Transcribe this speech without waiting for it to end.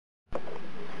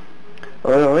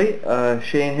Alright,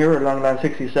 Shane here at Longland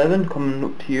 67, coming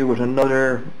up to you with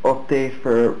another update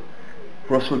for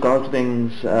Russel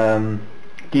Gosselin's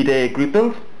D-Day group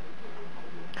build.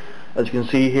 As you can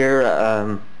see here,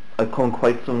 I've come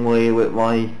quite some way with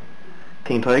my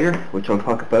King Tiger, which I'll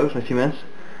talk about in a few minutes.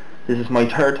 This is my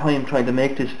third time trying to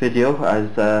make this video,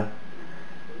 as there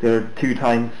are two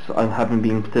times I haven't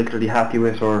been particularly happy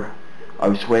with, or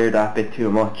I swear that bit too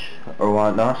much or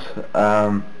whatnot.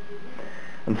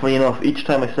 And funny enough, each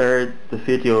time I started the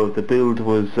video, the build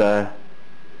was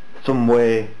some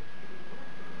way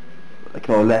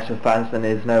less advanced than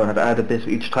it is now, and I'd add a bit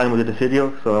each time I did the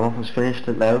video, so I'm almost finished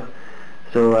it now.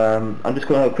 So I'm just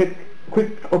going to have a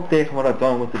quick update on what I've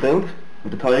done with the build,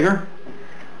 with the Tiger.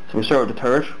 So we start with the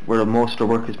turret, where most of the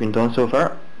work has been done so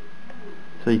far.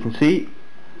 So you can see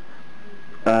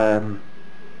I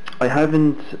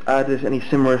haven't added any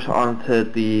simmers onto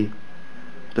the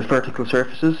vertical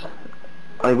surfaces.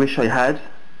 I wish I had,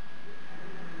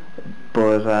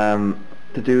 but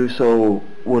to do so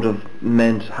would have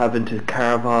meant having to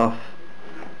carve off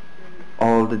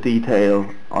all the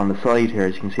detail on the side here.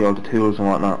 As you can see, all the tools and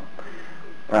whatnot,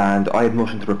 and I had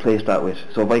nothing to replace that with.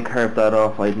 So if I carved that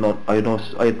off, I had no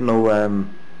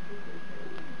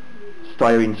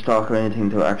styrene stock or anything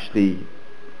to actually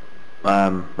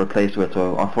replace with.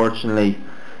 So unfortunately,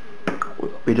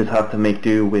 we just have to make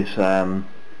do with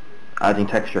adding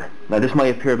texture. Now this might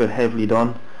appear a bit heavily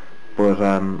done, but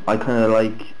I kind of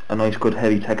like a nice good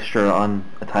heavy texture on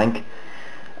a tank,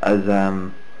 as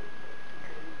to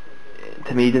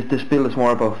me this build is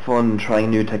more about fun,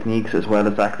 trying new techniques as well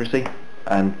as accuracy,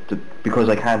 and because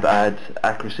I can't add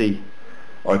accuracy,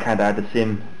 or I can't add the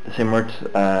simmered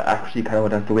accuracy kind of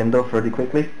went out the window fairly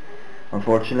quickly,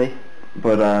 unfortunately.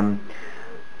 But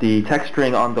the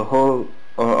texturing on the hull,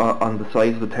 or on the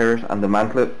sides of the turret and the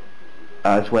mantlet,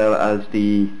 as well as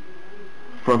the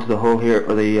front of the hull here,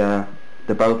 or the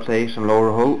bow plate and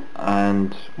lower hull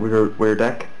and rear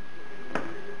deck,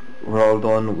 were all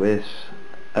done with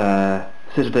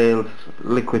Citadel's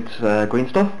liquid green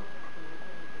stuff,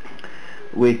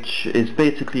 which is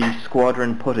basically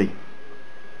squadron putty.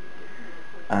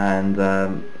 And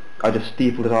I just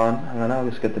steepled it on. Hang on, I'll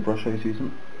just get the brush I was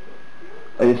using.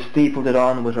 I just steepled it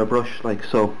on with a brush like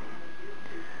so.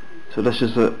 So this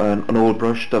is an old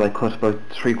brush that I cut about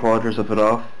 3/4 of it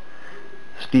off,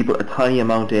 steeple a tiny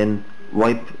amount in,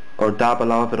 wipe or dab a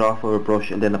lot of it off with a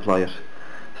brush, and then apply it.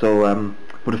 So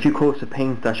with a few coats of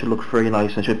paint, that should look very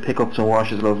nice and should pick up some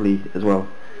washes lovely as well.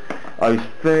 I was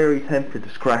very tempted to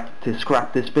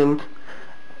scrap this build,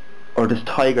 or this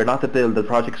Tiger, not the build, the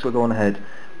project's still going ahead,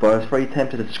 but I was very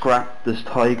tempted to scrap this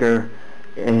Tiger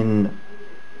in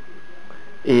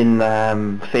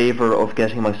favour of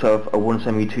getting myself a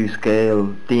 1/72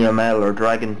 scale DML or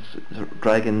Dragon's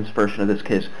version of this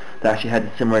kit that actually had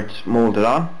the simmerits moulded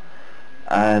on,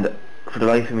 and for the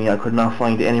life of me I could not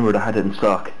find anywhere that had it in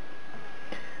stock.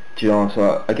 Do you know,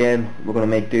 so again we're going to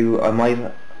make do. I might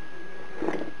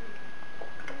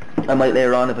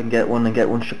later on, if I can get one and get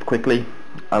one shipped quickly,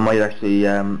 I might actually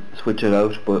switch it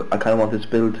out, but I kind of want this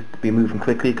build to be moving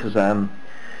quickly, because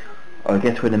I'll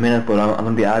get to it in a minute, but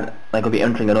I'm going to be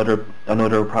entering another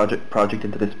project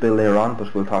into this build later on,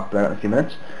 but we'll talk about that in a few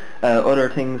minutes. Other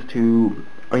things to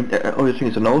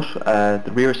note: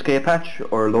 the rear escape hatch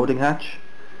or loading hatch.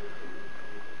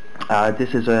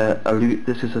 This is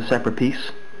a separate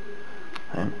piece.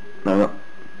 No.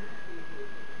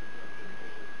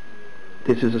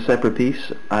 This is a separate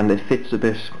piece, and it fits a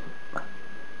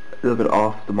little bit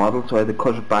off the model, so I had to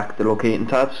cut it back the locating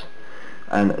tabs,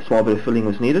 and a small bit of filling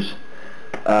was needed.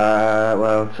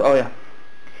 Oh yeah,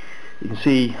 you can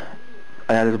see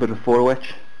I added a bit of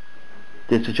forwedge.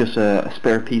 This is just a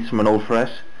spare piece from an old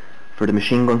fret for the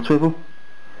machine gun swivel,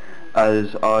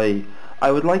 as I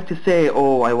would like to say,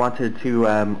 oh, I wanted to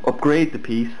upgrade the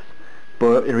piece,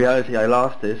 but in reality I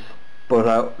lost this. But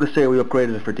let's say we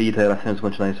upgraded it for detail. That sounds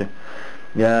much nicer.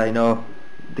 Yeah, I know,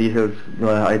 details,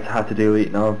 I had to do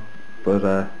it, but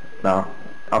no,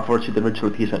 unfortunately the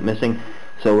original piece went missing.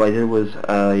 So what I did was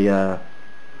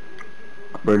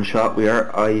bird shot where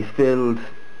I filled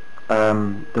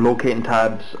the locating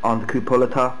tabs on the cupola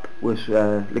top with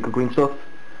liquid green stuff,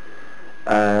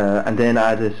 and then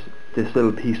added this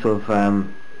little piece of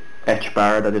etch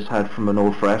bar that I just had from an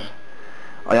old fret.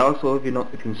 I also, if you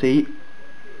can see,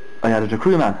 I added a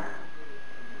crewman,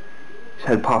 his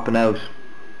head popping out.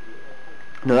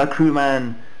 Now that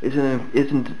crewman is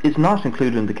not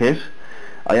included in the kit.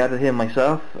 I added him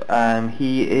myself.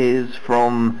 He is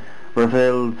from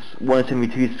Revell's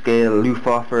 1/72 scale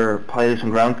Luftwaffe pilot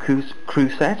and ground crew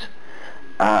set.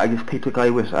 I just picked a guy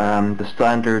with the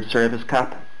standard service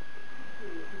cap,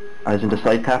 as in the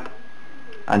side cap,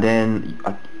 and then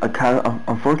I can't,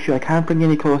 unfortunately I can't bring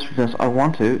any closer to this. I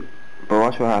want to, but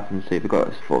watch what happens. See if we got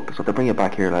this focus. I have to bring it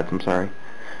back here, lads. I'm sorry,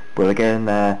 but again,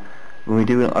 when we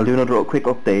do, I'll do another quick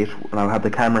update, and I'll have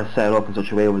the camera set up in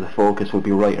such a way where the focus will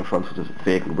be right in front of the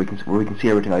vehicle, where we can see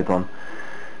everything I've done.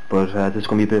 But this is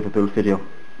going to be a bit of a build video,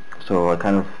 so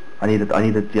I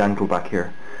needed the angle back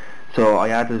here. So I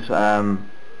added,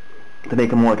 to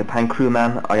make it more like a tank crew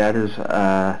man, I added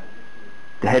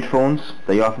the headphones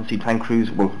that you often see tank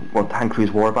crews, well, what tank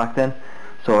crews wore back then.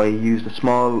 So I used a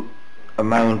small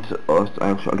amount of,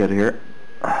 I'll get it here,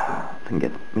 if I can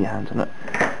get my hands on it.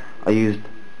 I used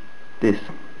this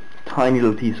tiny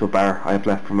little piece of bar I have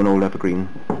left from an old evergreen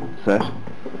set.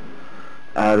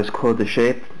 I just cut the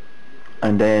shape,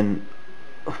 and then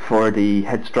for the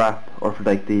head strap, or for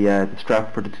like the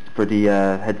strap for the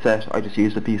headset, I just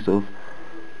used a piece of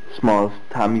small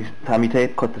tammy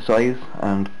tape, cut the size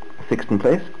and fixed in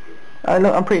place.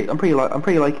 I'm pretty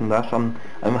liking that. I'm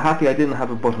happy I didn't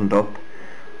have it buttoned up.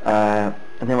 And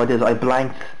then what I did is I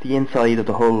blanked the inside of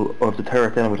the whole of the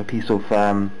turret then with a piece of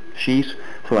sheet.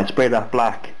 So when I spray that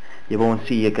black, you won't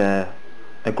see like a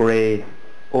grey,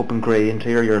 open grey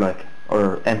interior, like,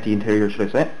 or empty interior, should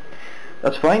I say.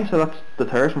 That's fine. So that's the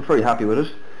turret. I'm very happy with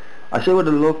it. I still would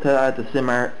have loved to add the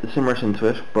simmers into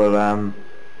it, but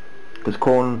because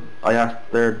Cohen, I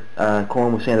asked there,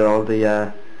 Cohen was saying that all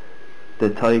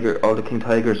the King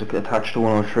Tigers attached to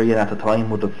 103 and at the time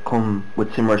would have come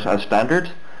with simmers as standard,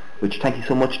 which thank you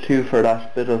so much too for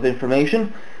that bit of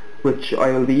information, which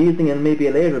I will be using in maybe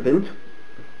a later build.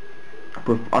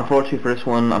 But unfortunately for this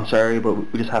one, I'm sorry,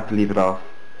 but we just have to leave it off,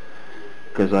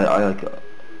 because I like,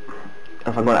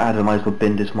 if I'm going to add it, I might as well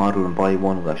bin this model and buy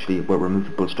one with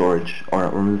removable storage or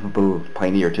removable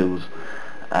Pioneer tools,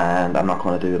 and I'm not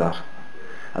going to do that.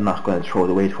 I'm not going to throw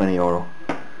it away €20.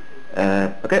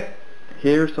 Okay,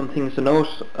 here's some things to note.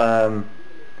 I've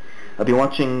been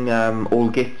watching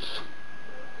old Git's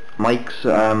Mike's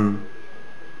build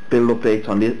updates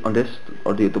on this,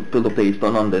 or the build updates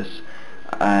done on this,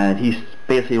 and he's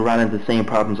basically ran into the same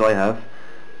problems I have.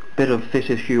 Bit of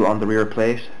fit issue on the rear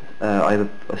plate. I have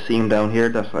a seam down here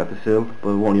that I have to fill, but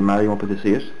it won't even matter, you won't be able to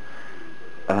see it.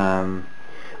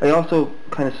 I also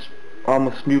kind of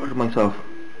almost snookered myself.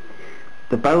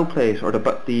 The bow plate, or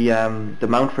the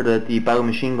mount for the bow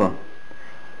machine gun,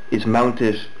 is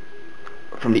mounted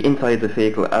from the inside of the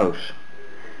vehicle out.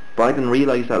 But I didn't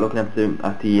realise that looking at the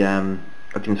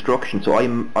instructions. So I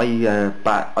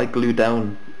glued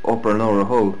down upper and lower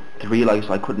hull to realise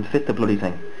I couldn't fit the bloody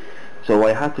thing. So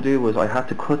what I had to do was I had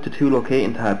to cut the two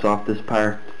locating tabs off this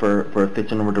part for it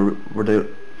fits in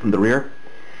from the rear.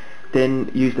 Then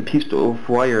use the piece of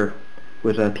wire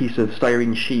with a piece of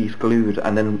styrene sheet glued,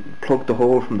 and then plug the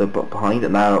hole from the behind,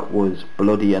 and that was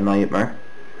bloody a nightmare.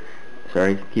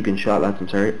 Sorry, keep in shot, lads, I'm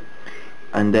sorry.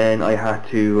 And then I had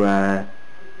to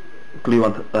glue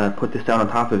on, put this down on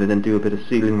top of it, and do a bit of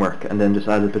sealing work, and then just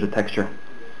add a bit of texture.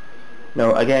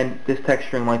 Now again, this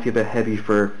texturing might be a bit heavy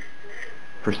for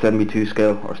 72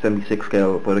 scale or 76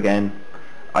 scale, but again,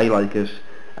 I like it,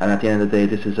 and at the end of the day,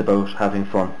 this is about having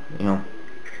fun, you know.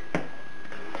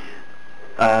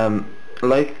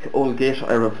 Like old Git,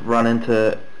 I have run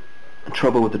into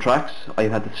trouble with the tracks. I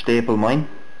had to staple mine.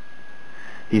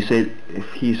 He said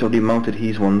if he's already mounted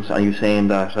his ones, and he was saying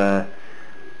that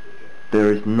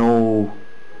there is no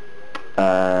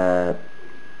sag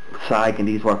in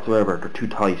these whatsoever, they're too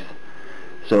tight.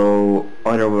 So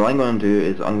either what I'm going to do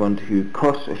is I'm going to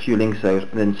cut a few links out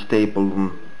and then staple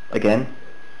them again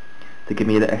to give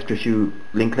me the extra few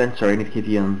link lengths. Sorry, I need to give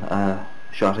you a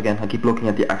shot again. I keep looking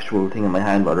at the actual thing in my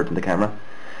hand rather than the camera.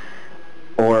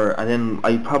 And then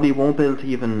I probably won't be able to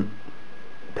even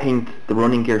paint the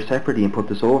running gear separately and put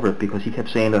this over it, because he kept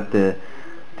saying that the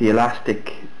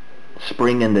elastic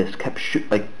spring in this kept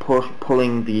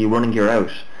pulling the running gear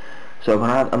out. So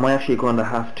I'm actually going to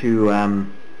have to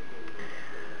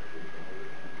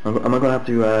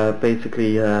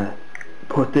basically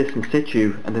put this in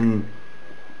situ and then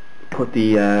put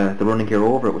the running gear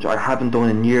over it, which I haven't done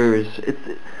in years.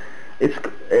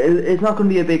 It's not going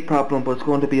to be a big problem, but it's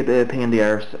going to be a bit of a pain in the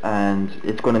arse, and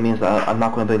it's going to mean that I'm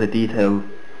not going to be able to detail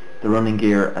the running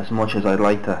gear as much as I'd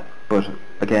like to. But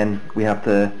again, we have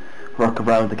to work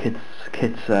around the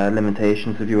kit's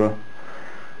limitations, if you will.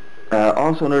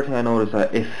 Also, another thing I noticed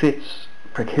that it fits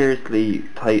precariously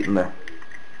tight in there.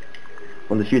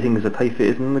 One of the few things that tight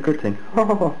fit isn't a good thing.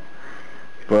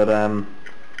 But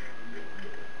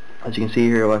as you can see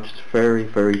here, watch, it's very,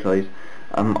 very tight.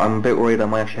 I'm a bit worried I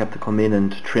might actually have to come in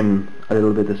and trim a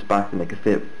little bit of this back to make it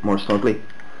fit more snugly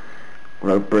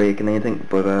without breaking anything.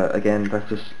 But again, that's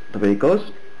just the way it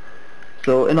goes.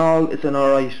 So in all, it's an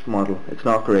alright model. It's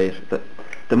not great.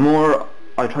 The the more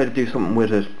I try to do something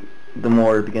with it, the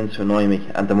more it begins to annoy me,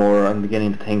 and the more I'm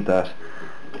beginning to think that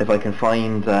if I can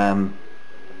find a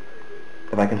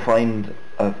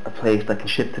place that can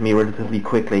ship to me relatively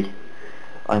quickly,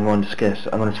 I'm going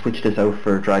to switch this out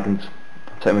for Dragons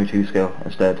 72 scale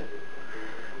instead.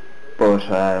 But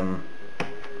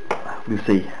we'll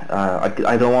see.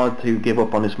 I don't want to give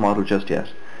up on this model just yet.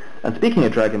 And speaking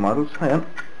of Dragon models, hang on.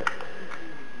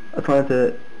 I wanted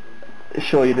to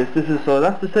show you this. So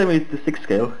that's the 76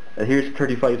 scale, and here's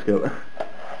 35 scale.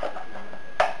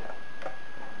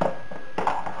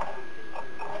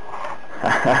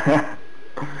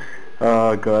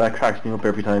 Oh god, that cracks me up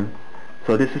every time.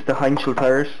 So this is the Heinkel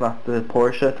tires, not the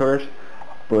Porsche tires,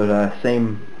 but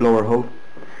same lower hull.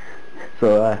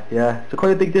 So yeah, it's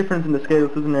quite a big difference in the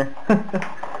scales, isn't there?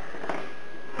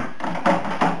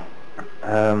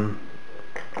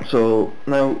 So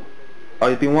now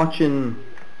I've been watching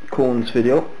Cohen's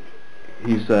video.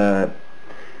 He's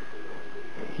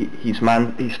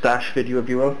stash video, if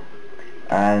you will,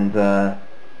 and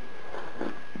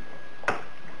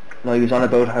now he was on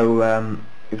about how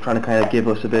he was trying to kind of give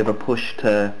us a bit of a push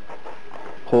to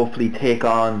hopefully take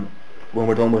on, when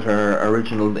we're done with our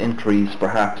original entries,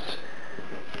 perhaps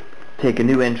take a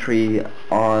new entry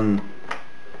on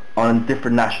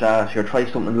different nationality, or try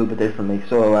something a little bit differently.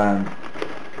 So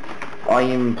I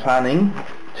am planning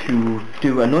to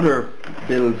do another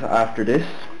build after this,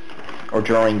 or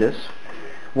during this.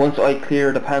 Once I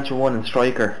clear the Panzer 1 and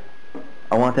Striker,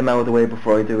 I want them out of the way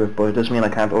before I do it, but it doesn't mean I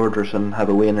can't order it and have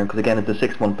a winner, because again it's a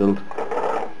 6-month build.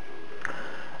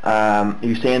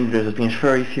 You're saying there's been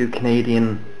very few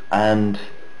Canadian and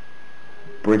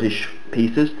British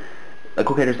pieces. Like,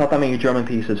 okay, there's not that many German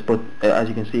pieces, but as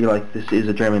you can see, like, this is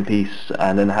a German piece,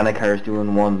 and then Hanekkar is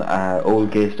doing one,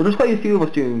 Old Gate. So there's quite a few of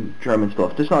us doing German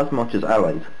stuff. There's not as much as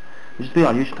Allied, which is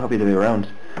usually probably the way around.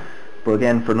 But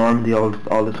again, for Normandy, some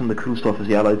of the cool stuff is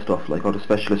the Allied stuff, like all the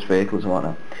specialist vehicles and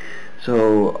whatnot.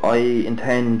 So I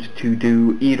intend to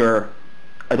do either,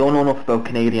 I don't know enough about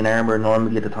Canadian armour in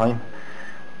Normandy at the time,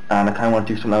 and I kind of want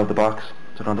to do something out of the box,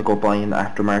 so I don't have to go buying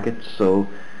aftermarket. So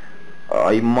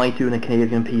I might do a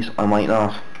Canadian piece, I might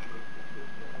not.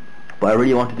 But I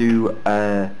really want to do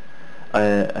a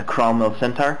Cromwell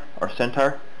Centaur,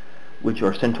 which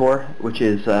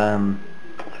is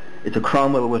it's a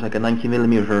Cromwell with like a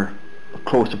 90mm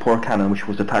close support cannon, which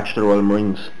was attached to the Royal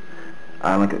Marines.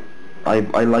 And I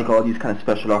like all these kind of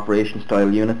special operations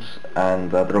style units,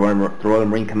 and the Royal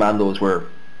Marine Commandos were,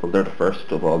 well, they're the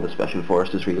first of all the special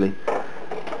forces really.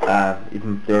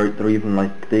 Even they're even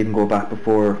like, they even go back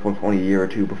before, well, only a year or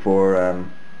two before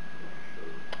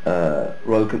the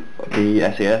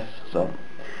SAS. So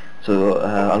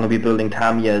I'm going to be building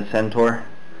Tamiya's Centaur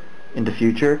in the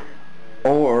future,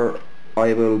 or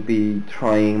I will be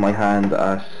trying my hand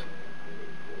at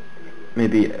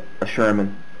maybe a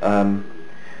Sherman.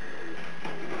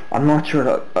 I'm not sure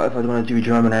if I want to do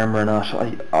German armour or not.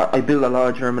 I build a lot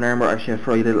of German armour. Actually, I have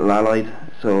very little Allied.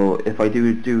 So if I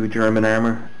do German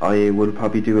armour, I will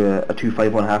probably do a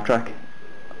 251 half track,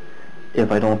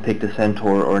 if I don't pick the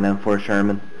Centaur or an M4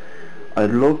 Sherman. I'd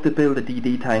love to build a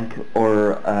DD tank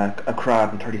or a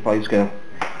Crab in 35 scale.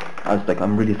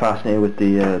 I'm really fascinated with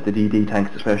the DD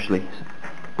tanks especially,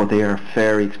 but they are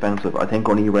very expensive. I think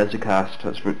only Resicast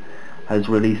has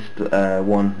released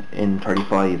one in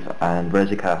 35, and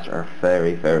Resicast are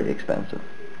very, very expensive.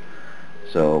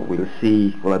 So we'll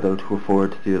see, will I be able to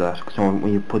afford to do that? So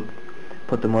when you put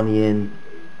the money in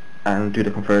and do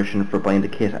the conversion for buying the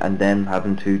kit, and then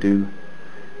having to do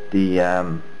the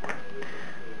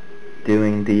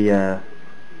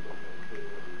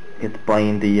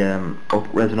buying the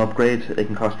resin upgrade, it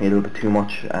can cost me a little bit too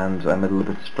much, and I'm a little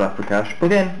bit strapped for cash. But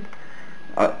again,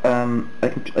 I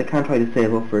can try to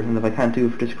save up for it, and if I can't do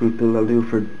it for this group build, I'll do it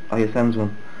for ISM's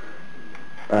one.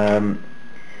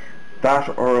 That,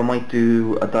 or I might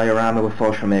do a diorama with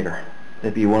Fallschirmjäger.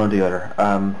 It'd be one or the other.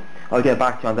 I'll get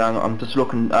back to you on that. I'm just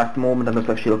looking at the moment. I'm just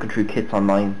actually looking through kits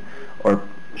online, or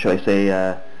should I say,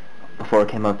 before I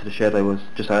came out to the shed, I was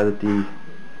just added the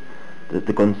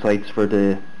gun sights for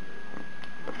the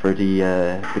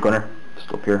gunner,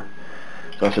 just up here.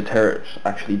 So that's the turret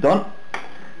actually done.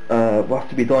 What's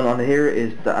to be done on here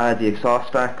is to add the exhaust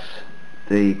stacks,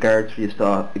 the guards for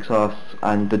the exhausts,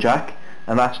 and the jack,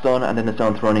 and that's done, and then it's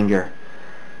down to running gear.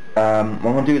 What I'm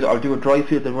going to do is I'll do a dry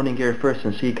field and running gear first,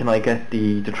 and see can I get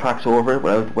the tracks over it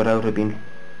without it being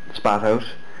spat out,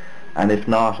 and if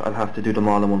not, I'll have to do them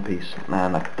all in one piece,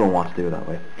 and I don't want to do it that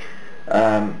way.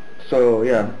 So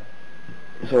yeah,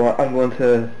 so I'm going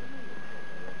to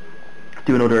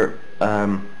do another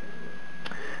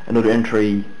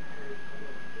entry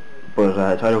but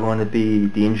it's either going to be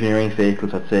the engineering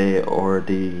vehicles, I'd say, or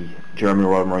the German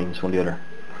Royal Marines, one or the other.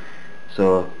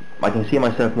 So I can see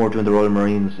myself more doing the Royal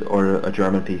Marines or a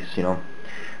German piece, you know.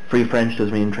 Free French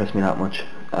doesn't really interest me that much.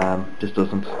 Just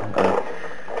doesn't.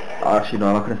 Actually, no,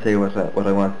 I'm not going to say what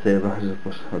I want to say about it,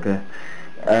 but okay.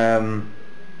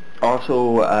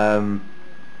 Also,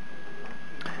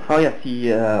 oh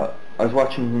yeah, I was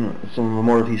watching some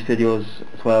more of his videos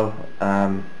as well.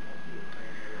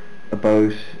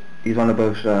 He's on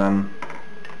about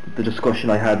the discussion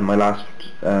I had in my last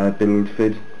build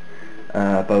vid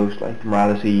about like the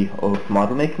morality of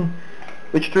model making,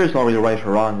 which there is not really right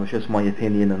or wrong. It's just my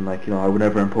opinion, and like, you know, I would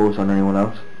never impose on anyone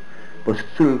else. But it's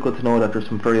still good to know that there's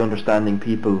some very understanding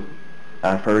people,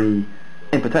 very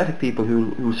empathetic people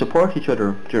who support each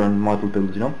other during model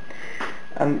builds, you know.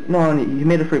 And no, and you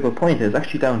made a very good point. It's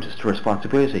actually down just to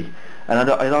responsibility, and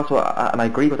I'd also, and I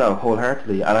agree with that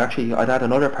wholeheartedly. And actually, I'd add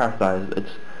another part of that.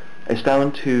 It's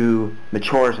down to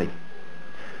maturity.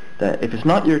 That if it's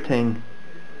not your thing,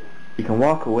 you can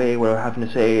walk away without having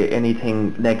to say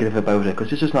anything negative about it, because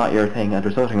this is not your thing, and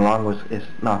there's nothing wrong with it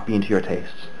not being to your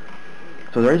tastes.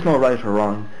 So there is no right or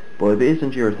wrong, but if it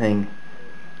isn't your thing,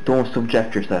 don't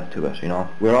subject yourself to it, you know.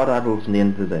 We're all adults in the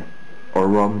end of the day, or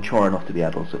we're all mature enough to be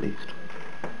adults at least.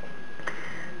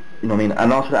 You know what I mean?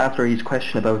 And also to answer his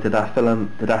question about did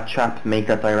that chap make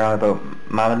that diorama about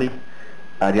Mamali?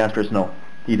 The answer is no.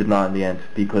 He did not in the end,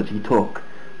 because he took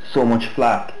so much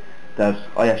flack that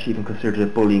I actually even considered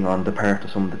it bullying on the part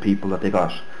of some of the people that they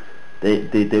got.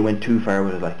 They went too far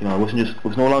with it, like, you know, it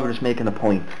was no longer just making a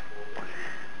point.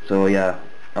 So yeah,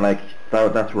 and like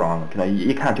that's wrong. You know,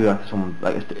 you can't do that to someone.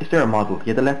 Like, it's their model.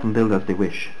 You have to let them build as they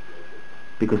wish,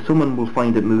 because someone will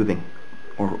find it moving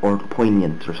or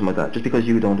poignant or something like that. Just because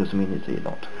you don't doesn't mean you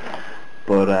don't.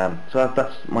 But so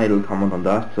that's my little comment on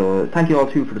that. So thank you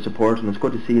all too for the support, and it's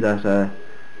good to see that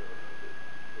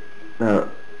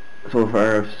so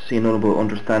far I've seen notable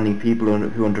understanding people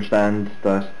who understand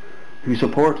that, who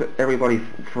support everybody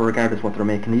for regardless of what they're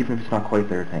making, even if it's not quite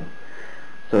their thing.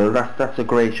 So that's a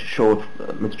great show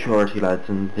of maturity, lads,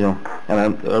 and you know, and I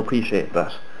appreciate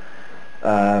that.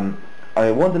 One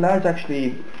of the lads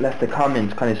actually left a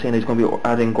comment kind of saying he's going to be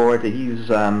adding Gore to his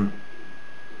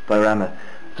diorama.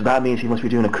 So that means he must be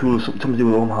doing a cool, something to do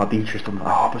with Omaha Beach or something.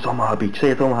 Oh, it's Omaha Beach. Say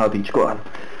it's Omaha Beach. Go on.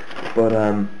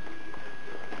 But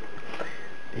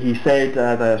he said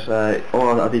that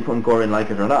I'll be putting Gore in like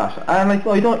it or not. And like,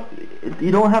 no,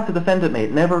 you don't have to defend it,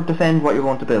 mate. Never defend what you're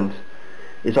going to build.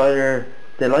 It's either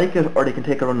they like it or they can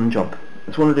take a run and jump.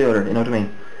 It's one or the other. You know what I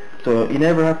mean? So you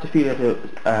never have to feel you have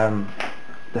to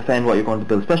defend what you're going to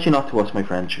build, especially not to us, my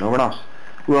friends. You know, we're not.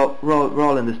 We're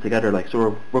all in this together. Like,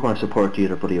 so we're going to support you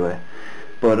either bloody way.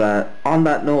 But on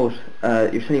that note,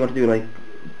 you're saying you want to do like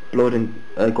blood and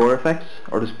gore effects,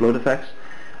 or just blood effects,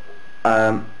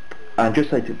 and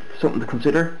just like something to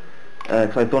consider,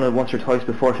 because I've done it once or twice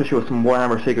before, especially with some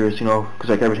Warhammer figures, you know, because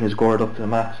like everything is gored up to the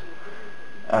max.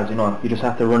 As you know, you just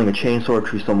have to running a chainsaw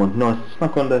through someone. No, it's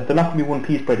not going to. They're not going to be one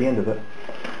piece by the end of it.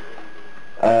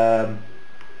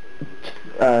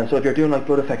 So if you're doing like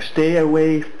blood effects, stay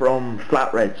away from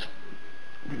flat reds.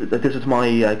 This is my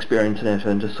experience in it,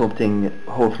 and just something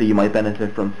hopefully you might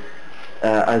benefit from,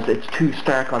 as it's too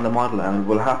stark on the model, and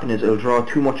what will happen is it'll draw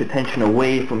too much attention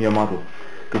away from your model.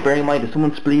 Because bear in mind, if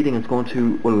someone's bleeding, it's going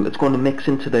to mix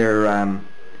into their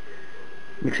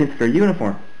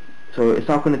uniform. So it's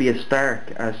not going to be as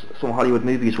stark as some Hollywood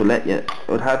movies would have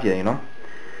you, you know.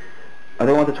 I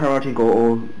don't want to turn around and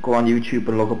go on YouTube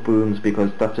and look up wounds,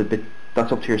 because that's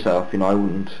up to yourself, you know.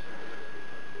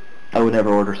 I would never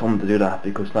order someone to do that,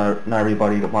 because not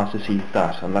everybody wants to see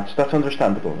that, and that's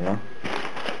understandable, you know.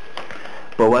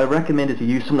 But what I recommend is to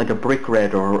use something like a brick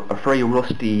red or a very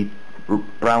rusty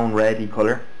brown reddy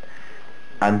colour,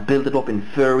 and build it up in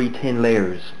very thin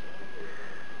layers.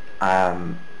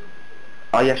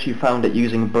 I actually found that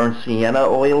using burnt sienna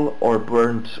oil or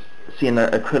burnt sienna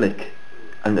acrylic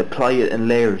and apply it in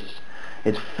layers,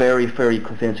 it's very, very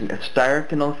convincing. It's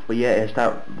dark enough, but yeah, it's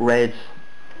that red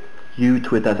hue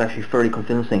to it that's actually very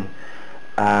convincing.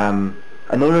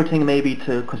 Another thing maybe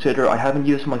to consider, I haven't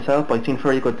used it myself, but I've seen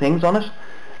very good things on it,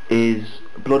 is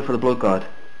Blood for the Blood God.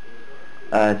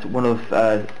 It's one of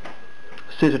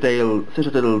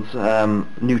Citadel's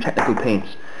new technical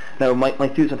paints. Now my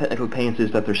views on technical paints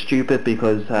is that they're stupid,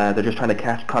 because they're just trying to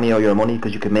catch conny out your money,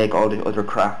 because you can make all the other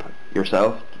crap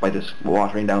yourself by just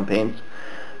watering down paints.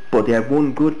 But they have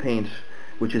one good paint,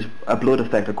 which is a blood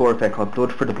effect, a gore effect, called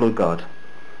Blood for the Blood God.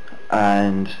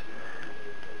 And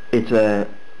it's a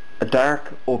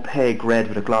dark opaque red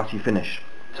with a glossy finish.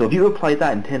 So if you apply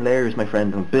that in thin layers, my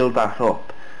friend, and build that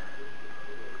up,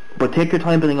 but take your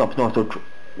time building up. No, so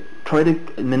try to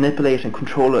manipulate and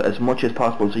control it as much as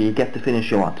possible so you get the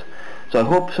finish you want. So I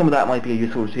hope some of that might be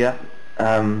useful to you.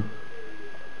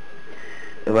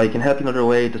 If I can help you in another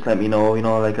way, just let me know. You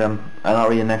know, like I'm not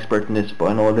really an expert in this, but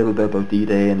I know a little bit about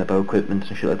D-Day and about equipment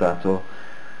and shit like that. So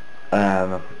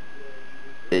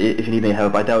if you need any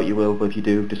help, I doubt you will, but if you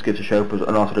do, just give us a shout.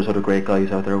 And also there's other great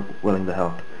guys out there willing to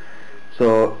help.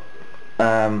 So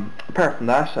apart from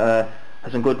that, I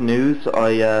have some good news.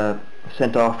 I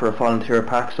sent off for a volunteer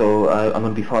pack, so I'm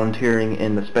going to be volunteering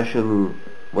in the special,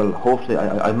 well, hopefully,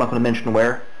 I'm not going to mention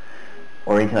where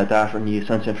or anything like that, or any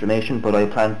sense information, but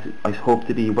I hope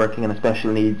to be working in a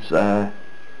special needs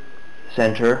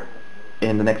centre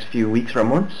in the next few weeks or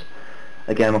months.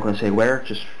 Again, I'm not going to say where,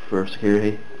 just for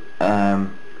security. I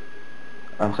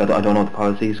don't know the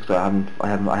policies because I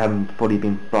haven't fully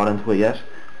been brought into it yet.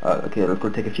 Okay, it's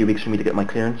going to take a few weeks for me to get my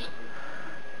clearance.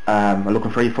 I'm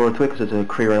looking very forward to it because it's a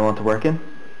career I want to work in.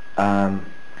 So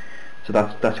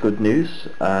that's good news.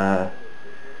 So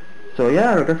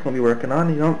yeah, that's going to be working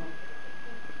on, you know.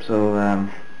 So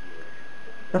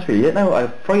that's really it now.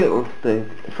 I've very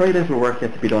little work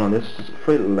yet to be done on this.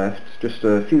 Very little left, just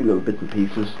a few little bits and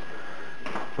pieces,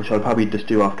 which I'll probably just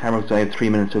do off camera because I have 3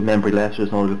 minutes of memory left, so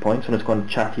there's no real point. So I'm just going to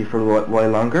chat to you for a while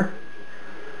longer.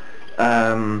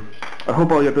 I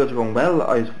hope all your builds are going well.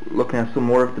 I was looking at some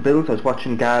more of the builds. I was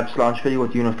watching Gab's launch video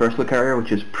with the Universal Carrier,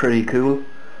 which is pretty cool.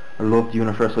 I love the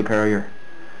Universal Carrier.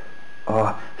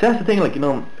 So that's the thing, like, you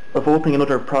know, of opening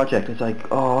another project. It's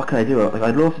like, oh, what can I do? Like,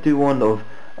 I'd love to do one of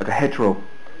like a hedgerow,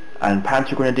 and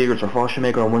Panzer Grenadiers or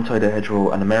Fallschirmjäger on one side of the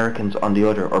hedgerow, and Americans on the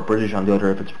other, or British on the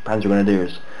other if it's Panzer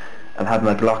Grenadiers, and have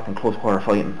them like locked in close quarter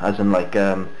fighting, as in like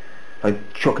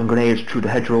chucking grenades through the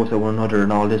hedgerows at one another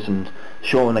and all this, and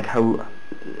showing how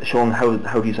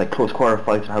these like close quarter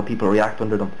fights and how people react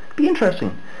under them. Be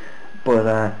interesting.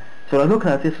 But so I'm looking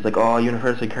at this, it's like, oh,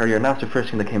 Universal Carrier, and that's the first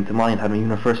thing that came to mind, having a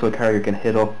Universal Carrier can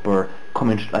hit up or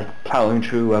coming like ploughing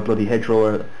through a bloody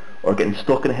hedgerow, or getting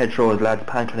stuck in a hedgerow as lads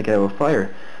pan trying to get out of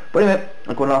fire. But anyway,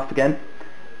 I'm going off again.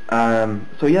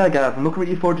 So yeah, Gav, I'm looking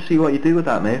really forward to see what you do with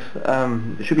that, mate.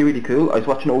 It should be really cool. I was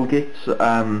watching old Gits.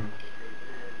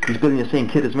 He's building the same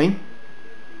kit as me,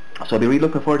 so I'll be really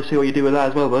looking forward to see what you do with that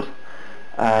as well, bud.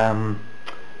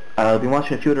 I've been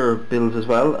watching a few other builds as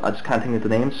well. I just can't think of the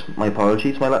names. My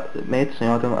apologies, my mates. You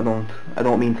know, I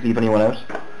don't mean to leave anyone out.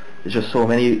 There's just so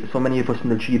many of us in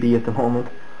the GB at the moment.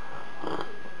 You know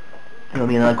what I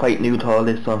mean? I'm quite new to all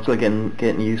this, so I'm still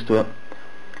getting used to it.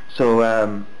 So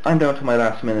I'm down to my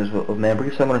last minute of memory,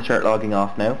 so I'm going to start logging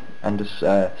off now, and just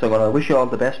so I'm going to wish you all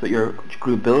the best with your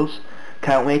group builds.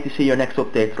 Can't wait to see your next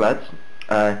updates, lads.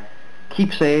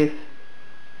 Keep safe.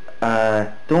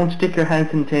 Don't stick your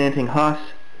hands into anything hot,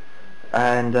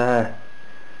 and know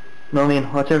what I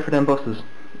mean, watch out for them buses.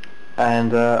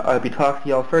 And I'll be talking to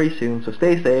y'all very soon, so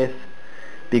stay safe,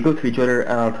 be good to each other,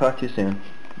 and I'll talk to you soon.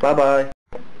 Bye bye.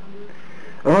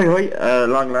 Hi,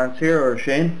 Long Lance here, or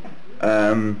Shane.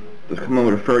 Just come on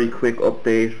with a very quick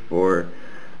update for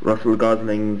Russel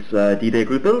Gosselin's D-Day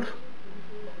group build.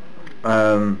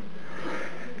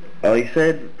 I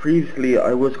said previously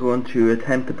I was going to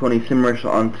attempt to put a simrush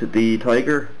onto the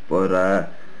Tiger, but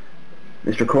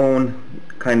Mr. Cohn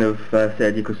kind of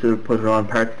said you could still put it on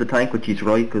parts of the tank, which he's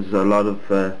right, because a lot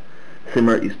of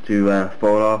simmer used to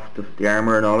fall off the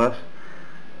armour and all that.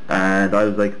 And I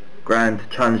was like, grand,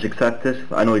 challenge accepted.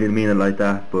 I know he didn't mean it like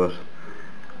that, but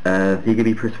he can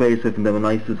be persuasive in the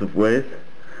nicest of ways.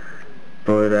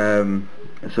 But I'm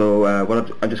just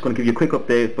going to give you a quick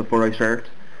update before I start.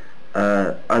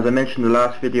 As I mentioned in the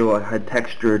last video, I had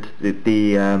textured the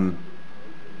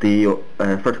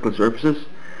vertical surfaces.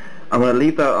 I'm going to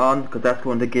leave that on because that's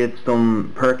going to give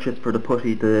some purchase for the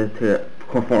putty to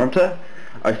conform to.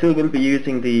 I still will be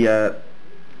using the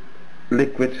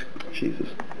liquid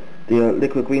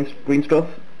green stuff,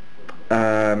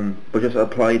 but just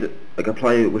apply it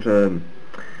with a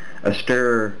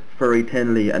stir very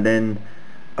thinly, and then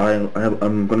I'm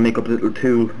going to make up a little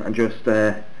tool and just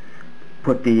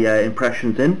put the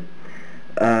impressions in.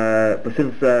 But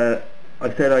since I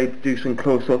said I'd do some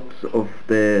close-ups of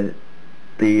the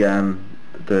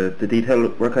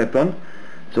detailed work I've done,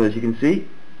 so as you can see,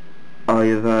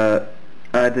 I've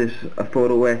added a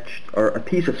photo etch, or a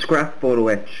piece of scrap photo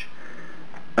etch,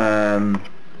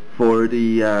 for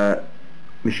the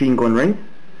machine gun ring.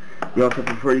 You also have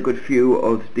a very good view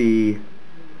of the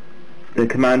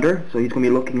commander, so he's going to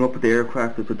be looking up at the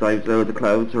aircraft as it dives out of the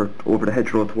clouds or over the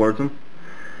hedgerow towards him.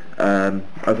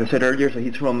 As I said earlier, so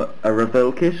he's from a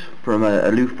Revell kit from a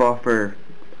Luftwaffe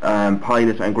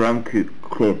pilot and ground crew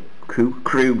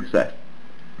set,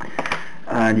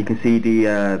 and you can see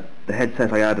the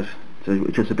headset I added, so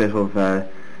it's just a bit of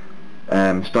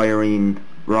styrene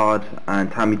rod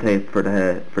and tammy tape for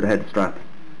the head strap.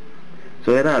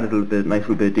 So it added a nice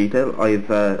little bit of detail.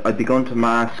 I've begun to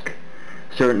mask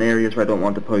certain areas where I don't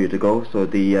want the pulley to go. So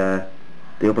the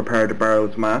upper part of the barrel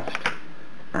is masked,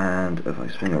 and if I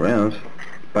swing around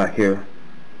back here,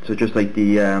 so just like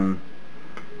the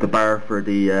bar for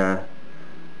the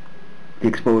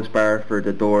exposed bar for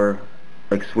the door,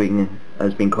 like swing,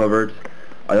 has been covered.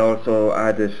 I also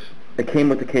added, it came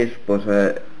with the kit, but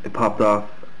it popped off.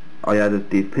 I added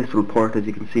the pistol port, as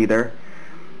you can see there.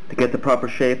 To get the proper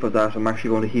shape of that, I'm actually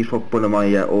going to heat up one of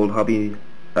my old hobby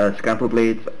scamper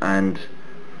blades and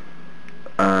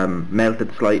melt it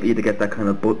slightly to get that kind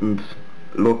of buttoned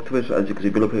look to it. As you can see,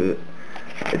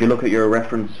 if you look at your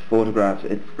reference photographs,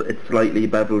 it's slightly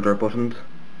beveled or buttoned,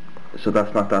 so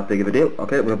that's not that big of a deal.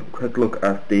 Okay, we'll have a quick look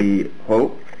at the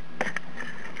hull.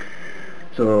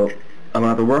 So I'm going to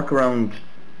have to work around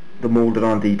the moulded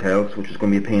on details, which is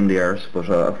going to be a pain in the arse, but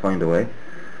I'll find a way.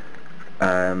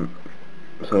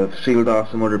 So I've sealed off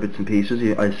some other bits and pieces.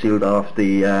 I sealed off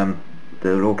the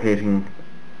locating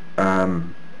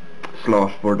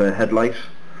slot for the headlight,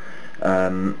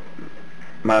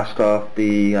 masked off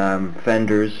the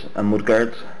fenders and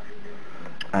mudguards,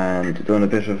 and done a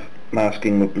bit of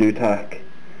masking with blue tack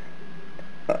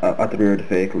at the rear of the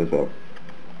vehicle as well.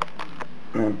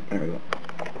 There we go.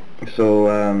 So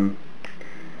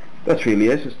that's really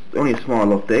it. It's only a small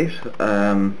update.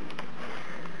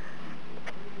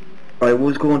 I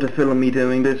was going to film me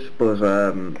doing this, but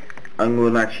I'm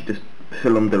going to actually just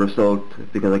film the result,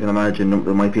 because I can imagine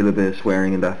there might be a little bit of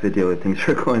swearing in that video if things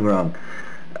are going wrong.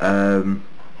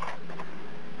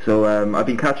 So I've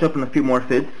been catching up on a few more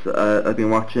vids. I've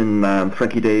been watching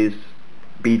Frankie Day's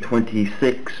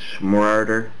B26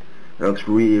 Marauder. That looks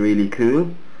really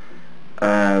cool.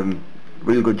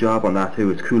 Real good job on that too.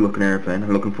 It's a cool looking airplane.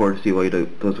 I'm looking forward to see what he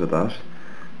does with that.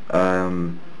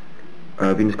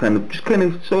 I've been just kind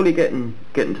of slowly getting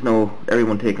to know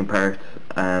everyone taking part.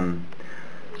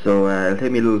 So it'll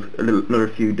take me another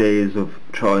few days of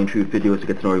trying through videos to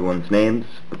get to know everyone's names.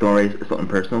 But don't worry, it's nothing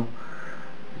personal.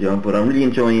 Yeah, but I'm really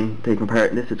enjoying taking part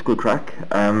in this. It's good crack.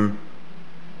 Oh,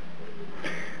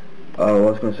 I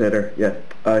was going to say there. Yeah,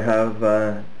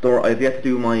 I've yet to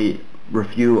do my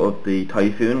review of the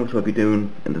Typhoon, which I'll be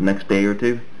doing in the next day or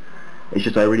two. It's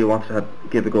just I really want to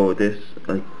give a go at this,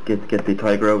 like get the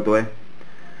Tiger out of the way.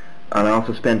 And I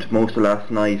also spent most of last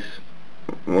night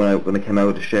when I came out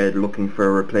of the shed looking for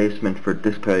a replacement for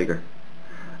this Tiger,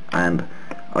 and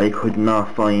I could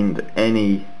not find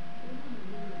any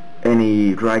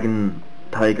Dragon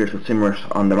Tigers with Simrat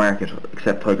on the market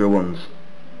except Tiger 1s.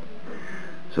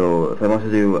 So if I want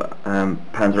to do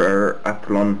Panzer Air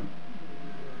Aptolon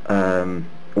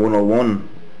 101,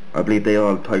 I believe they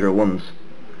all Tiger 1s,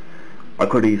 I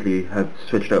could easily have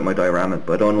switched out my diorama,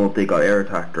 but I don't know if they got air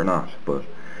attacked or not. But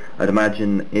I'd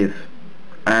imagine if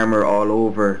armour all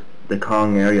over the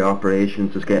Kong area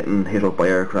operations is getting hit up by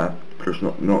aircraft, there's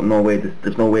no way,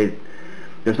 there's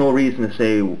no reason to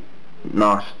say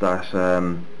not that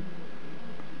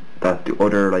that the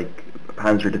other like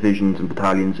Panzer divisions and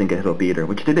battalions didn't get hit up either,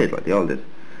 which they did, like they all did.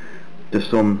 Just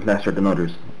some lesser than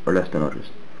others, or less than others.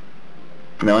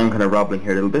 Now I'm kind of robbling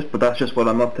here a little bit, but that's just what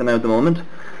I'm up to now at the moment.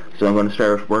 So I'm going to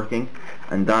start working,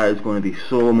 and that is going to be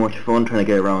so much fun trying to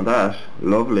get around that.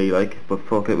 Lovely, like, but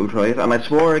fuck it, we'll try it. And I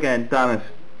swore again, damn it.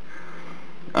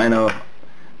 I know,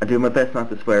 I do my best not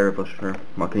to swear, but sure,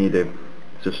 what can you do?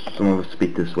 It's just some of us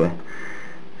speak this way.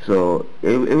 So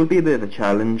it will be a bit of a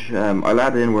challenge. I'll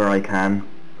add in where I can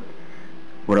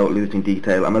without losing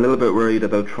detail. I'm a little bit worried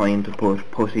about trying to put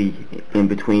putty in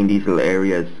between these little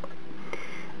areas,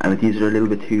 and these are a little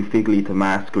bit too fiddly to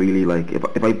mask really. Like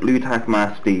if I blue tack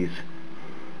mask these,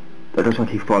 they're just going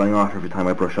to keep falling off every time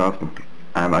I brush off them,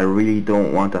 and I really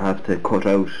don't want to have to cut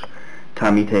out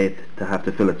tammy tape to have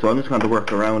to fill it. So I'm just going to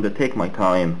work around it, take my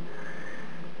time.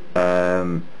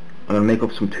 I'm going to make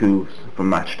up some tools from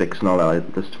matchsticks and all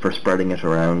that, just for spreading it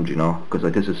around, you know, because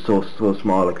like this is so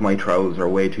small, like my trowels are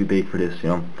way too big for this, you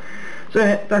know. So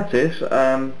yeah, that's it.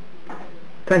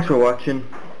 Thanks for watching.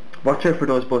 Watch out for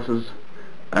those buses,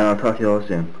 and I'll talk to you all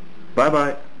soon. Bye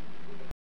bye.